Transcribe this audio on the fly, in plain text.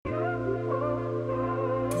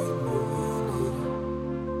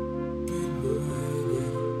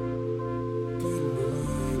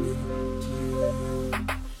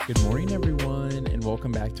Good morning, everyone, and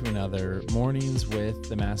welcome back to another Mornings with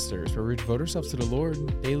the Masters, where we devote ourselves to the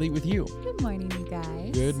Lord daily with you. Good morning, you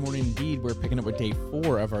guys. Good morning indeed. We're picking up with day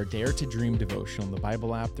 4 of our Dare to Dream devotional in the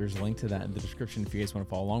Bible app. There's a link to that in the description if you guys want to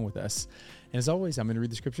follow along with us. And as always, I'm going to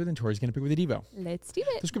read the scripture, then Tori's going to pick with the Devo. Let's do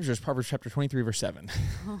it. The scripture is Proverbs chapter 23, verse 7.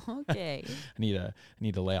 Okay. I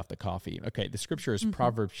need to lay off the coffee. Okay, the scripture is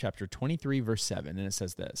Proverbs chapter 23, verse 7, and it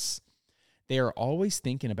says this. They are always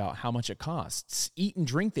thinking about how much it costs. Eat and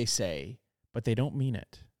drink, they say, but they don't mean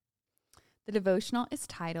it. The devotional is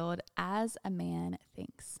titled, As a Man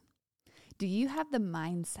Thinks. Do you have the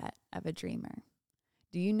mindset of a dreamer?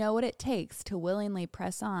 Do you know what it takes to willingly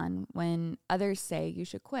press on when others say you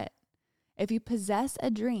should quit? If you possess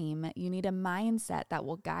a dream, you need a mindset that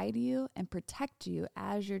will guide you and protect you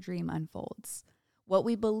as your dream unfolds. What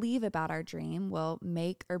we believe about our dream will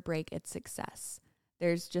make or break its success.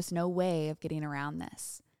 There's just no way of getting around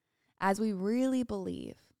this. As we really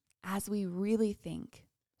believe, as we really think,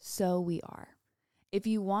 so we are. If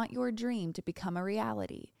you want your dream to become a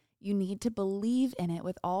reality, you need to believe in it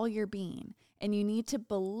with all your being, and you need to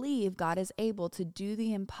believe God is able to do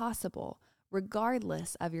the impossible,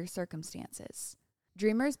 regardless of your circumstances.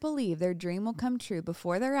 Dreamers believe their dream will come true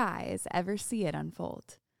before their eyes ever see it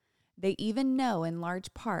unfold. They even know in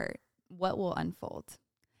large part what will unfold.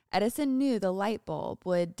 Edison knew the light bulb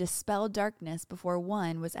would dispel darkness before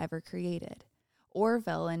one was ever created.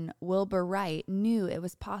 Orville and Wilbur Wright knew it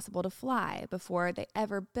was possible to fly before they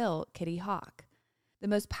ever built Kitty Hawk. The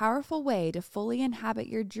most powerful way to fully inhabit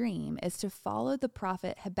your dream is to follow the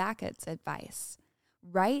prophet Habakkuk's advice.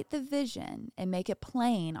 Write the vision and make it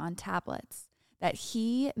plain on tablets, that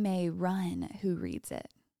he may run who reads it.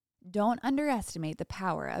 Don't underestimate the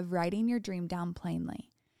power of writing your dream down plainly.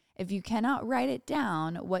 If you cannot write it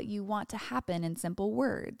down what you want to happen in simple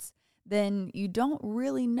words, then you don't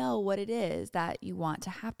really know what it is that you want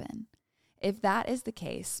to happen. If that is the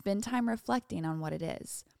case, spend time reflecting on what it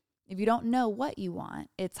is. If you don't know what you want,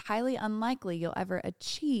 it's highly unlikely you'll ever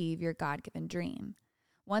achieve your God-given dream.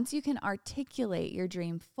 Once you can articulate your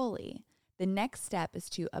dream fully, the next step is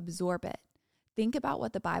to absorb it. Think about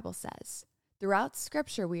what the Bible says. Throughout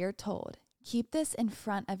Scripture, we are told, keep this in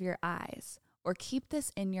front of your eyes, or keep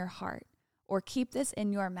this in your heart, or keep this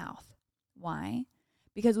in your mouth. Why?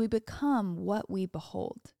 Because we become what we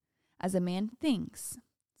behold. As a man thinks,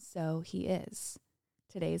 so he is.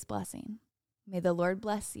 Today's blessing. May the Lord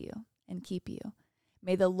bless you and keep you.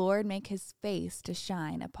 May the Lord make his face to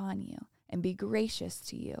shine upon you and be gracious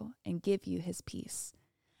to you and give you his peace.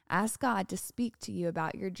 Ask God to speak to you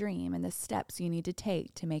about your dream and the steps you need to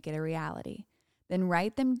take to make it a reality. Then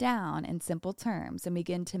write them down in simple terms and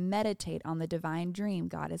begin to meditate on the divine dream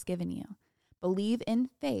God has given you. Believe in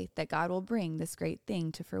faith that God will bring this great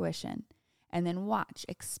thing to fruition, and then watch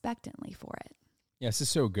expectantly for it. Yes, this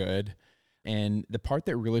is so good. And the part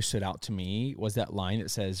that really stood out to me was that line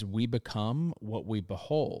that says, we become what we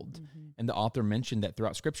behold. Mm-hmm. And the author mentioned that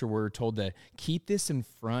throughout Scripture, we're told to keep this in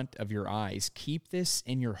front of your eyes, keep this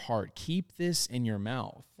in your heart, keep this in your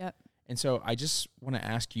mouth. Yep. And so I just want to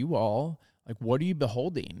ask you all, like, what are you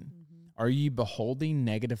beholding? Mm-hmm. Are you beholding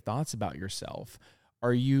negative thoughts about yourself?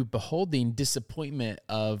 Are you beholding disappointment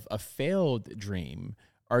of a failed dream?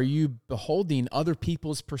 Are you beholding other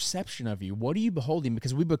people's perception of you? What are you beholding?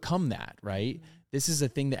 Because we become that, right? Mm-hmm. This is a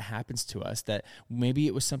thing that happens to us, that maybe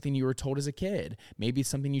it was something you were told as a kid. Maybe it's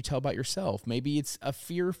something you tell about yourself. Maybe it's a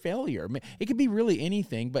fear of failure. It could be really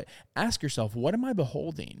anything, but ask yourself, what am I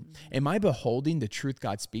beholding? Mm-hmm. Am I beholding the truth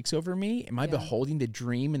God speaks over me? Am I beholding the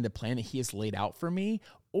dream and the plan that he has laid out for me?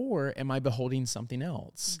 Or am I beholding something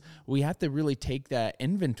else? Mm-hmm. We have to really take that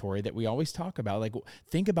inventory that we always talk about. Like,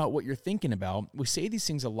 think about what you're thinking about. We say these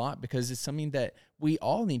things a lot because it's something that we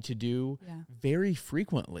all need to do very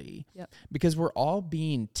frequently. Yep. Because we're all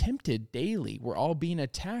being tempted daily. We're all being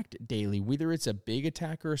attacked daily, whether it's a big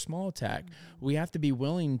attack or a small attack. Mm-hmm. We have to be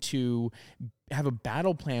willing to have a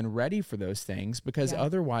battle plan ready for those things, because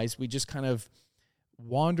otherwise we just kind of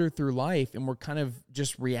wander through life and we're kind of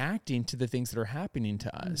just reacting to the things that are happening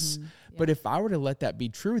to us. Mm-hmm. Yeah. But if I were to let that be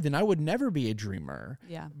true, then I would never be a dreamer,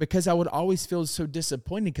 because I would always feel so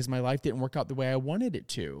disappointed because my life didn't work out the way I wanted it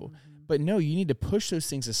to. Mm-hmm. But no, you need to push those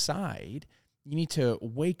things aside. You need to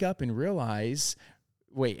wake up and realize,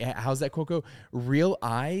 wait, how's that quote go? Real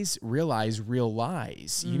eyes realize real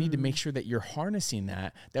lies. You need to make sure that you're harnessing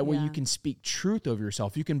that. That way you can speak truth over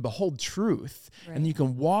yourself. You can behold truth, and you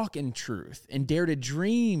can walk in truth and dare to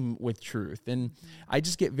dream with truth. And I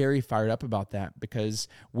just get very fired up about that, because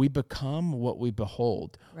we become what we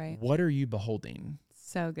behold. Right. What are you beholding?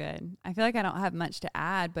 So good. I feel like I don't have much to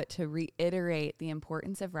add, but to reiterate the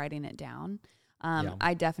importance of writing it down.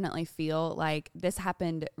 I definitely feel like this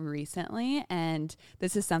happened recently, and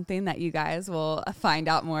this is something that you guys will find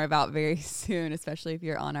out more about very soon, especially if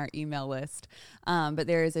you're on our email list. But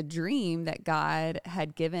there is a dream that God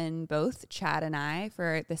had given both Chad and I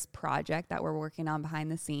for this project that we're working on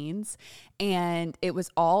behind the scenes. And it was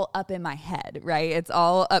all up in my head, right? It's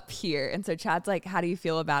all up here. And so Chad's like, how do you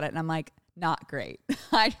feel about it? And I'm like, not great.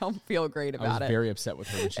 I don't feel great about it. I was very upset with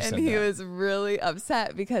her when she said that. And he was really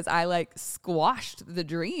upset because I like squashed the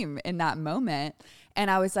dream in that moment. And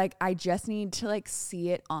I was like, I just need to like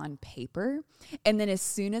see it on paper. And then as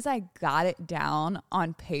soon as I got it down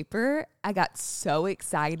on paper, I got so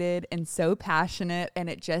excited and so passionate, and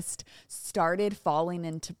it just started falling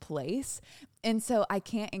into place. And so I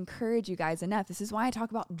can't encourage you guys enough. This is why I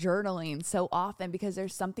talk about journaling so often, because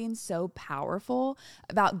there's something so powerful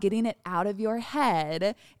about getting it out of your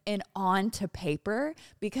head and onto paper.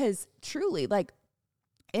 Because truly, like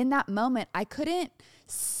in that moment, I couldn't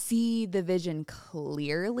see the vision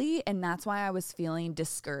clearly. And that's why I was feeling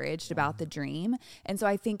discouraged about the dream. And so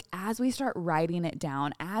I think as we start writing it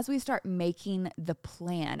down, as we start making the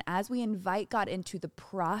plan, as we invite God into the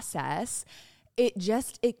process, it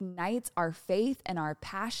just ignites our faith and our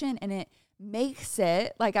passion, and it makes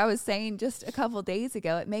it, like I was saying just a couple days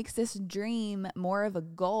ago, it makes this dream more of a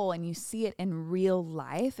goal, and you see it in real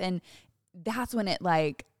life. And that's when it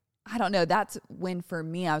like, I don't know, that's when for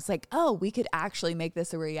me, I was like, oh, we could actually make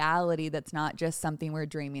this a reality that's not just something we're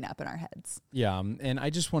dreaming up in our heads. Yeah. And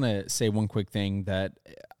I just want to say one quick thing, that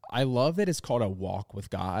I love that it's called a walk with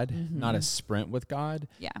God, not a sprint with God.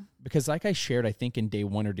 Yeah. Because like I shared, I think in day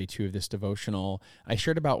 1 or day 2 of this devotional, I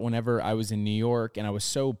shared about whenever I was in New York and I was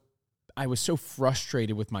so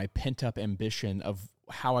frustrated with my pent up ambition of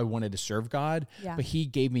how I wanted to serve God, but he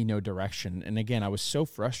gave me no direction. And again, I was so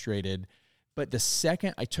frustrated. But the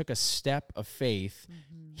second I took a step of faith,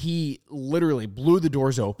 he literally blew the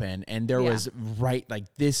doors open, and there was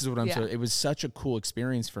this is what I'm so, it was such a cool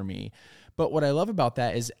experience for me. But what I love about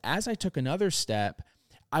that is as I took another step,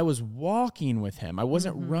 I was walking with him. I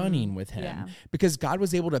wasn't running with him because God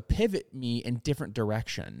was able to pivot me in different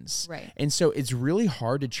directions. Right. And so it's really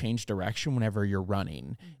hard to change direction whenever you're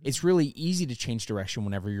running. It's really easy to change direction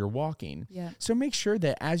whenever you're walking. Yeah. So make sure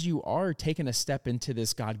that as you are taking a step into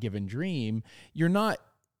this God-given dream, you're not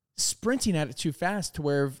sprinting at it too fast to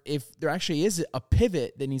where if there actually is a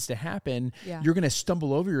pivot that needs to happen, you're going to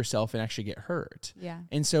stumble over yourself and actually get hurt. Yeah.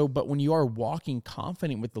 And so, but when you are walking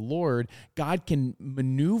confident with the Lord, God can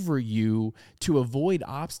maneuver you to avoid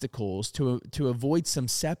obstacles, to avoid some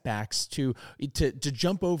setbacks, to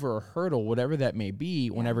jump over a hurdle, whatever that may be,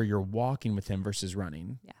 whenever you're walking with him versus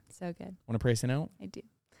running. Yeah. So good. Want to pray us out? I do.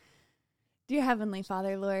 Dear Heavenly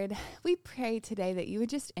Father, Lord, we pray today that you would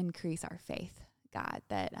just increase our faith, God,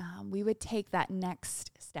 that we would take that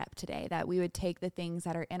next step today, that we would take the things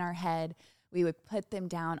that are in our head, we would put them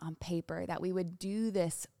down on paper, that we would do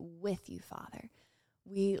this with you, Father.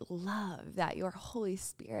 We love that your Holy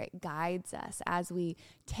Spirit guides us as we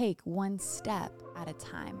take one step at a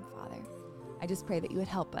time, Father. I just pray that you would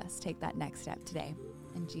help us take that next step today.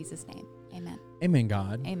 In Jesus' name, amen. Amen,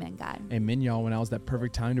 God. Amen, God. Amen, y'all. When I was that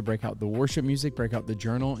perfect time to break out the worship music, break out the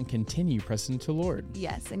journal, and continue pressing to the Lord.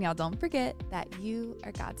 Yes, and y'all don't forget that you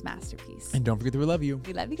are God's masterpiece. And don't forget that we love you.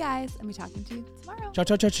 We love you guys, and we'll be talking to you tomorrow. Ciao,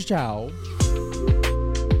 ciao, ciao, ciao, ciao.